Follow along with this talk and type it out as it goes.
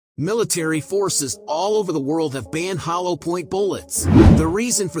Military forces all over the world have banned hollow point bullets. The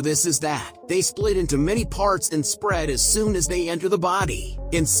reason for this is that they split into many parts and spread as soon as they enter the body.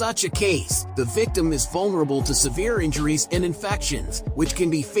 In such a case, the victim is vulnerable to severe injuries and infections, which can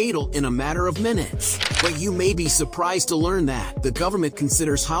be fatal in a matter of minutes. But you may be surprised to learn that the government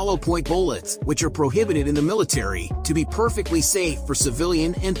considers hollow point bullets, which are prohibited in the military, to be perfectly safe for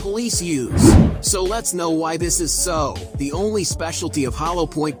civilian and police use. So let's know why this is so. The only specialty of hollow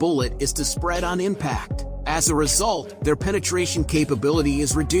point bullet is to spread on impact. As a result, their penetration capability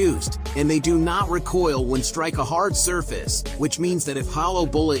is reduced, and they do not recoil when strike a hard surface, which means that if hollow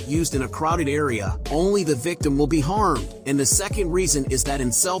bullet used in a crowded area, only the victim will be harmed. And the second reason is that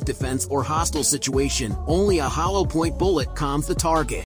in self-defense or hostile situation, only a hollow point bullet calms the target.